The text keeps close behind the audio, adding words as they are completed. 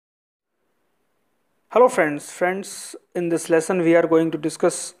Hello friends, in this lesson we are going to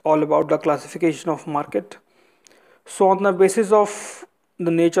discuss all about the classification of market. So on the basis of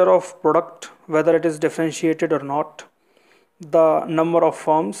the nature of product, whether it is differentiated or not, the number of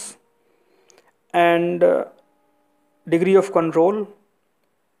firms and degree of control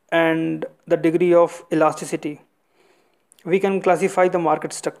and the degree of elasticity, we can classify the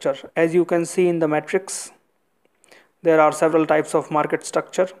market structure. As you can see in the matrix, there are several types of market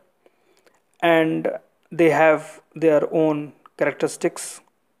structure and they have their own characteristics.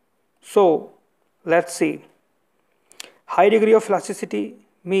 So let's see. High degree of elasticity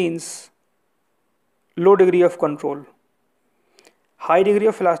means low degree of control. High degree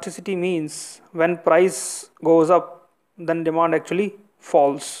of elasticity means when price goes up, then demand actually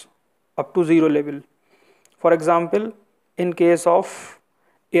falls up to zero level. For example, in case of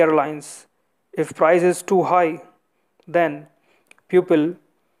airlines, if price is too high, then people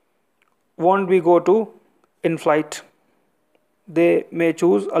won't be go to in flight. They may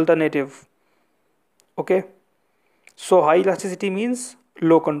choose alternative. Okay, so high elasticity means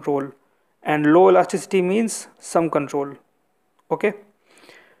low control and low elasticity means some control. Okay,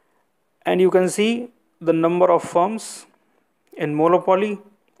 and you can see the number of firms in monopoly,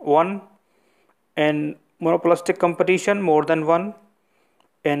 one, in monopolistic competition, more than one,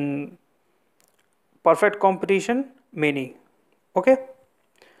 in perfect competition, many. Okay,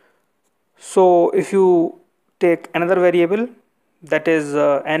 so if you take another variable, that is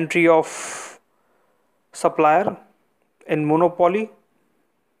entry of supplier. In monopoly,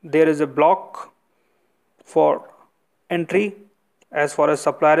 there is a block for entry as far as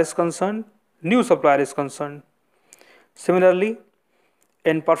supplier is concerned, new supplier is concerned. Similarly,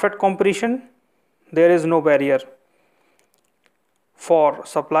 in perfect competition, there is no barrier for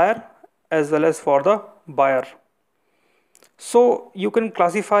supplier as well as for the buyer. So you can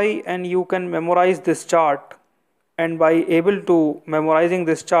classify and you can memorize this chart, and by able to memorizing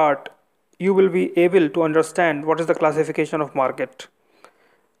this chart, you will be able to understand what is the classification of market,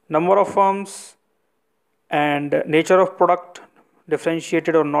 number of firms and nature of product,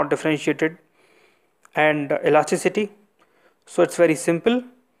 differentiated or not differentiated, and elasticity. So it's very simple,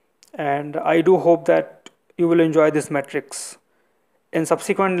 and I do hope that you will enjoy this matrix. In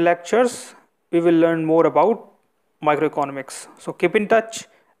subsequent lectures, we will learn more about microeconomics. So keep in touch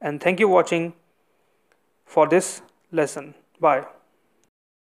and thank you for watching for this lesson. Bye.